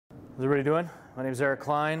How's everybody doing? My name is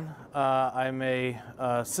Cline. I'm a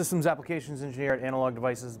systems applications engineer at Analog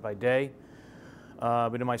Devices by day.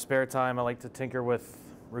 But in my spare time, I like to tinker with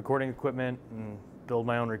recording equipment and build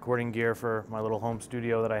my own recording gear for my little home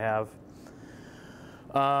studio that I have.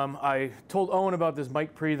 I told Owen about this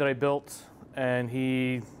mic pre that I built, and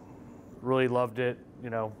he really loved it. You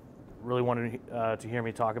know, really wanted to hear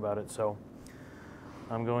me talk about it, so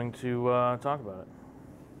I'm going to talk about it.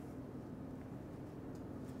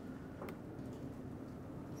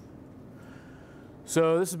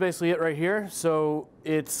 So this is basically it right here. So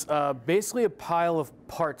it's basically a pile of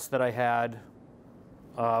parts that I had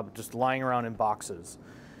just lying around in boxes.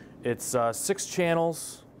 It's 6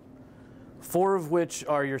 channels, 4 of which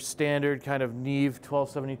are your standard kind of Neve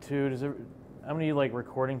 1272. How many like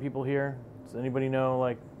recording people here? Does anybody know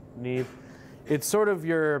like Neve? It's sort of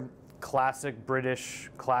your classic British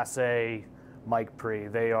Class A mic pre.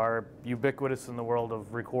 They are ubiquitous in the world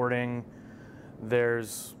of recording.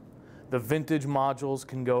 There's the vintage modules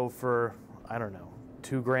can go for, I don't know,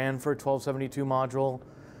 $2 grand for a 1272 module.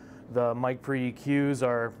 The mic pre EQs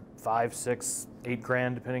are 5, 6, 8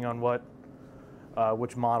 grand depending on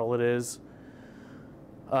which model it is.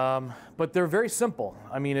 But they're very simple.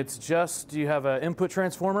 I mean, it's just you have an input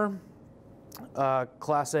transformer,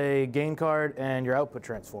 Class A gain card, and your output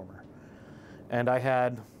transformer. And I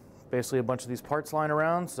had basically a bunch of these parts lying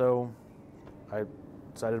around, so I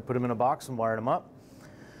decided to put them in a box and wire them up.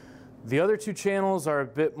 The other 2 channels are a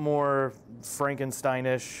bit more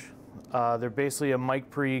Frankensteinish. They're basically a mic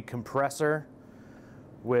pre compressor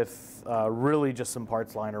with really just some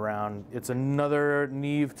parts lying around. It's another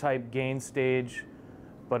Neve type gain stage,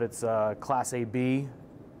 but it's a Class AB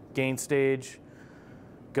gain stage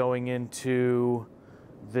going into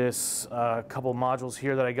this couple modules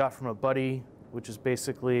here that I got from a buddy, which is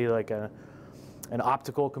basically like an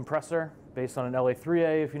optical compressor based on an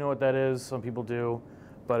LA3A, if you know what that is. Some people do.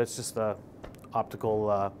 But it's just the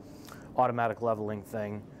optical automatic leveling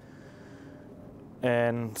thing,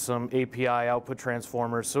 and some API output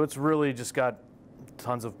transformers. So it's really just got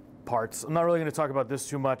tons of parts. I'm not really going to talk about this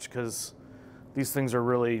too much because these things are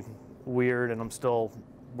really weird and I'm still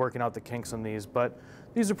working out the kinks on these. But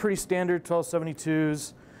these are pretty standard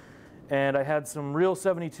 1272s, and I had some real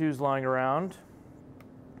 72s lying around.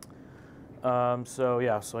 So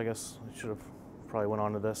yeah, so I guess I should have probably went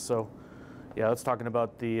on to this. So yeah, that's talking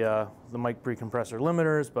about the mic pre-compressor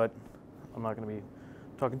limiters, but I'm not going to be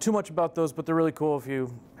talking too much about those, but they're really cool. If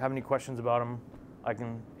you have any questions about them, I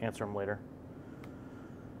can answer them later.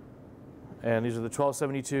 And these are the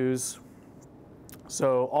 1272s.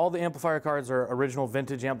 So all the amplifier cards are original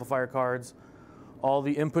vintage amplifier cards. All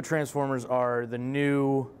the input transformers are the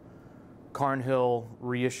new Carnhill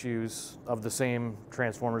reissues of the same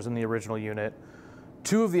transformers in the original unit.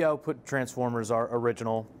 2 of the output transformers are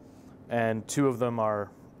original, and 2 of them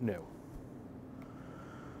are new.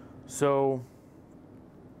 So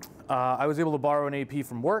I was able to borrow an AP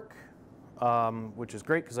from work, which is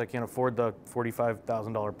great because I can't afford the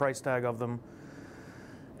 $45,000 price tag of them.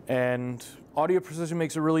 And Audio Precision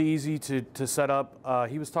makes it really easy to set up.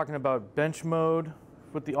 He was talking about bench mode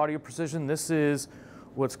with the Audio Precision. This is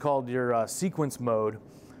what's called your sequence mode.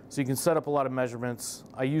 So you can set up a lot of measurements.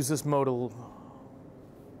 I use this mode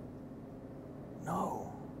No.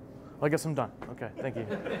 I guess I'm done. Okay, thank you.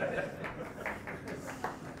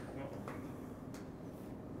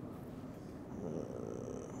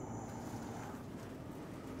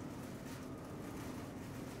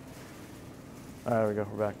 There we go,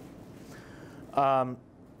 we're back.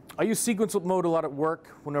 I use sequence mode a lot at work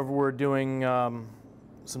whenever we're doing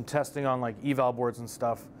some testing on like eval boards and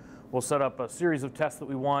stuff. We'll set up a series of tests that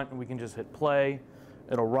we want, and we can just hit play.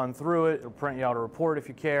 It'll run through it. It'll print you out a report if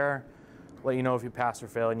you care, let you know if you pass or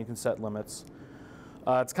fail, and you can set limits.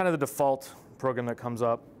 It's kind of the default program that comes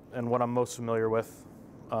up and what I'm most familiar with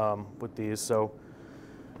these. So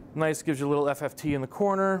nice, gives you a little FFT in the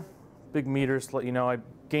corner, big meters to let you know. I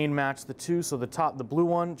gain match the 2, so the blue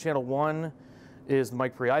one, channel 1, is the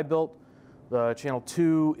mic pre I built. The channel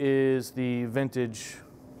 2 is the vintage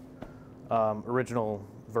original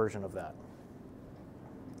version of that.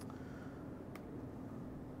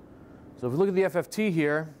 So if we look at the FFT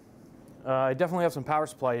here, I definitely have some power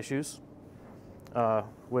supply issues,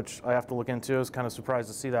 which I have to look into. I was kind of surprised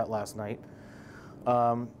to see that last night.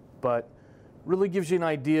 But really gives you an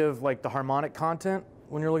idea of like the harmonic content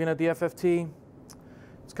when you're looking at the FFT.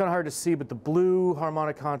 It's kind of hard to see, but the blue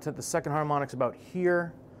harmonic content, the second harmonic's about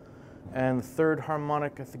here, and the third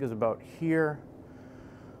harmonic I think is about here.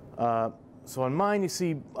 So on mine you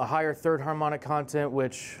see a higher third harmonic content,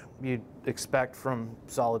 which you'd expect from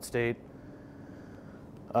solid state.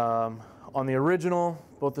 On the original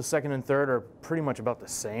both the second and third are pretty much about the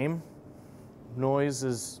same. Noise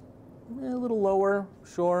is a little lower,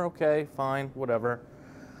 sure, okay, fine, whatever.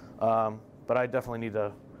 But I definitely need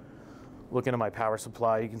to look into my power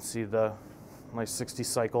supply. You can see my 60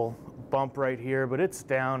 cycle bump right here, but it's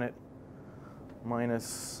down at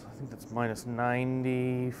minus, I think that's minus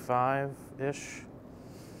 95-ish.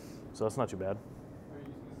 So that's not too bad. Are you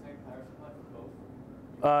using the same power supply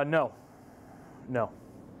for both? No.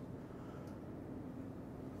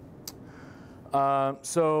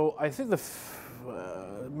 So I think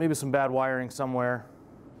maybe some bad wiring somewhere.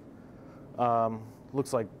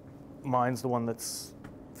 Looks like mine's the one that's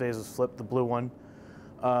phases flipped, the blue one.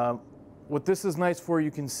 What this is nice for,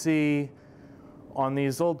 you can see on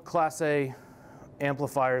these old Class A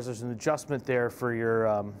amplifiers, there's an adjustment there for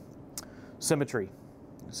your symmetry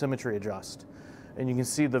adjust. And you can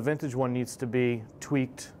see the vintage one needs to be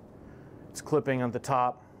tweaked. It's clipping on the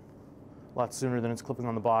top a lot sooner than it's clipping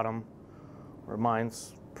on the bottom, where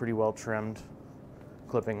mine's pretty well trimmed,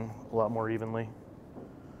 clipping a lot more evenly.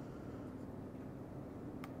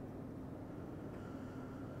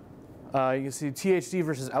 You can see THD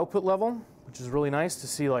versus output level, which is really nice to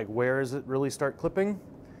see like where does it really start clipping.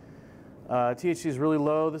 THD is really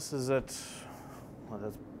low. This is at, that's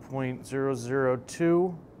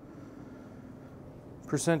 0.002%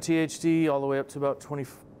 THD, all the way up to about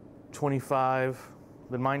 25.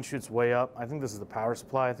 Then mine shoots way up. I think this is the power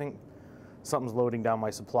supply. I think something's loading down my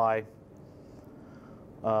supply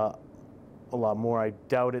a lot more. I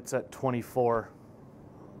doubt it's at 24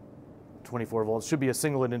 volts. Should be a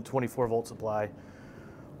single-ended 24 volt supply,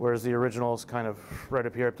 whereas the original is kind of right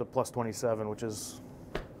up here up to plus 27, which is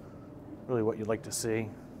really what you'd like to see.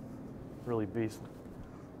 Really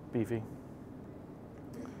beefy.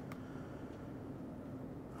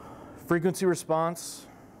 Frequency response,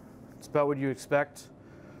 it's about what you expect.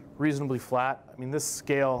 Reasonably flat. I mean, this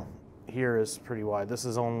scale here is pretty wide. This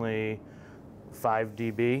is only 5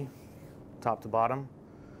 dB, top to bottom.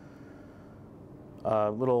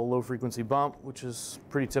 Little low frequency bump, which is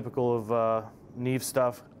pretty typical of Neve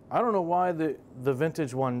stuff. I don't know why the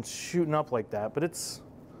vintage one's shooting up like that, but it's,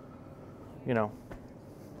 you know,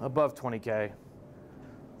 above 20K.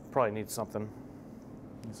 Probably needs something,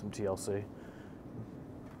 needs some TLC.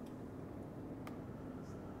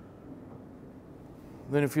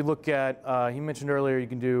 Then if you look at, he mentioned earlier, you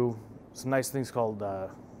can do some nice things called,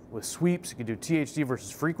 with sweeps, you can do THD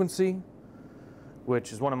versus frequency,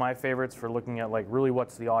 which is one of my favorites for looking at like really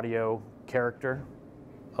what's the audio character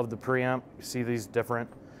of the preamp. You see these different.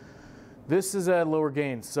 This is at lower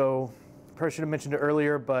gain, so probably should have mentioned it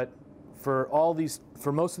earlier, but for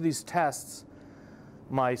most of these tests,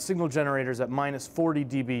 my signal generator is at minus 40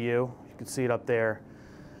 dBu. You can see it up there,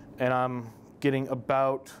 and I'm getting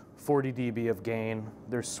about 40 dB of gain.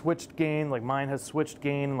 There's switched gain, like mine has switched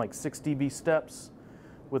gain, like 6 dB steps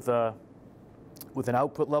with an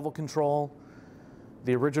output level control.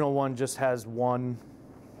 The original one just has one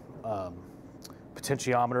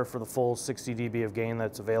potentiometer for the full 60 dB of gain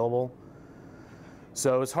that's available.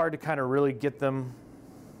 So it's hard to kind of really get them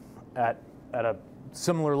at a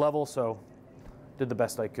similar level, so did the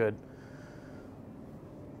best I could.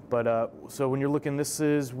 But so when you're looking, this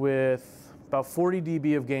is with about 40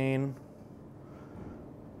 dB of gain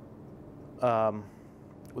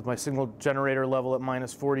with my signal generator level at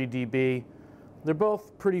minus 40 dB. They're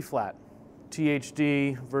both pretty flat.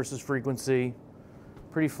 THD versus frequency,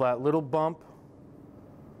 pretty flat. Little bump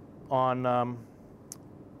on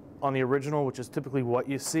the original, which is typically what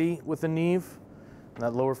you see with the Neve. And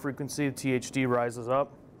that lower frequency, the THD rises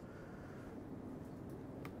up.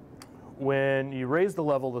 When you raise the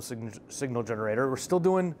level of the signal generator, we're still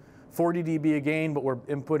doing 40 dB of gain, but we're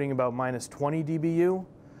inputting about minus 20 dBu.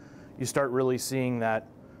 You start really seeing that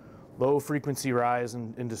low frequency rise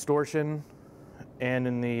in distortion and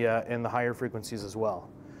in the higher frequencies as well.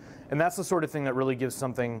 And that's the sort of thing that really gives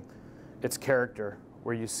something its character,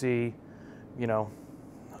 where you see, you know,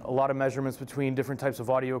 a lot of measurements between different types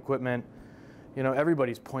of audio equipment. You know,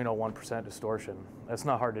 everybody's 0.01% distortion. That's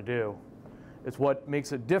not hard to do. It's what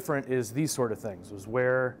makes it different is these sort of things, is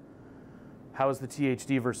how is the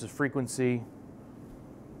THD versus frequency,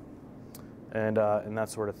 and that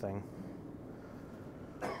sort of thing.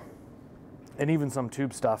 And even some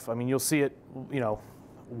tube stuff. I mean, you'll see it, you know,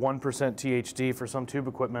 1% THD for some tube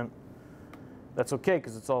equipment. That's okay,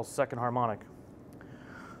 because it's all second harmonic.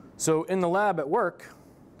 So in the lab at work,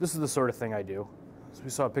 this is the sort of thing I do. So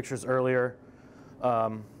we saw pictures earlier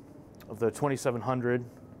of the 2700,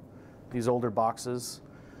 these older boxes.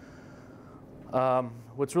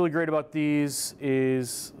 What's really great about these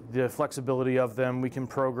is the flexibility of them. We can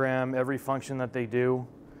program every function that they do.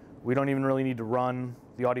 We don't even really need to run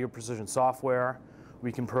the Audio Precision software.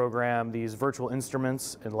 We can program these virtual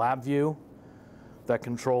instruments in LabVIEW that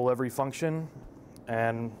control every function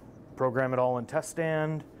and program it all in test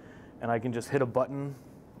stand, and I can just hit a button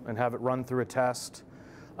and have it run through a test.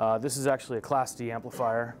 This is actually a Class D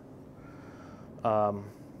amplifier, a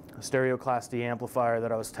stereo Class D amplifier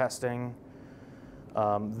that I was testing.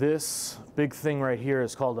 This big thing right here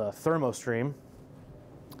is called a thermostream,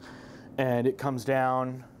 and it comes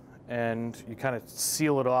down and you kind of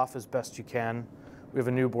seal it off as best you can. We have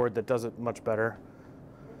a new board that does it much better,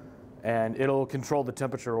 and it'll control the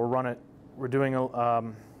temperature. We'll run it. We're doing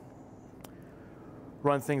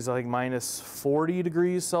run things like minus 40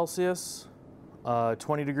 degrees Celsius,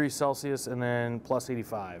 20 degrees Celsius, and then plus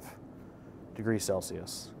 85 degrees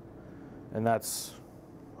Celsius, and that's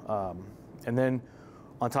and then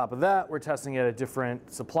on top of that, we're testing it at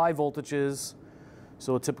different supply voltages.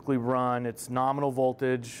 So we'll typically run its nominal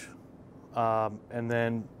voltage, and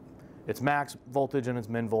then its max voltage and its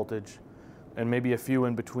min voltage, and maybe a few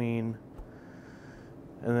in between.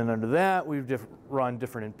 And then under that, we've run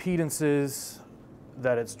different impedances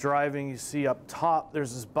that it's driving. You see up top,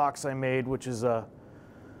 there's this box I made, which is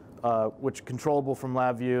which controllable from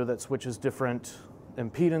LabVIEW that switches different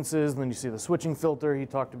impedances. And then you see the switching filter he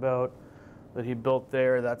talked about that he built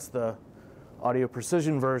there. That's the Audio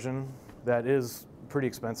Precision version. That is pretty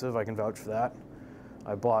expensive, I can vouch for that.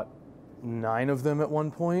 I bought 9 of them at one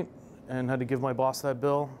point and had to give my boss that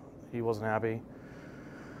bill. He wasn't happy.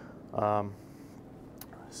 And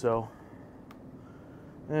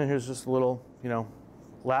here's just a little,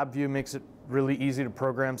 LabVIEW makes it really easy to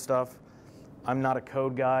program stuff. I'm not a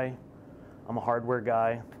code guy, I'm a hardware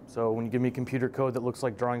guy. So when you give me computer code that looks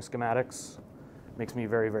like drawing schematics, it makes me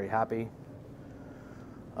very, very happy.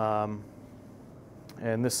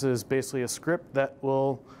 And this is basically a script that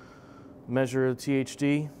will measure the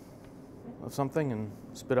THD of something and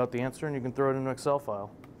spit out the answer, and you can throw it in an Excel file.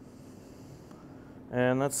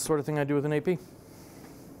 And that's the sort of thing I do with an AP.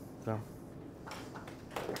 So.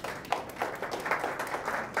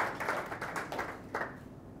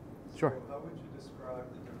 Sure.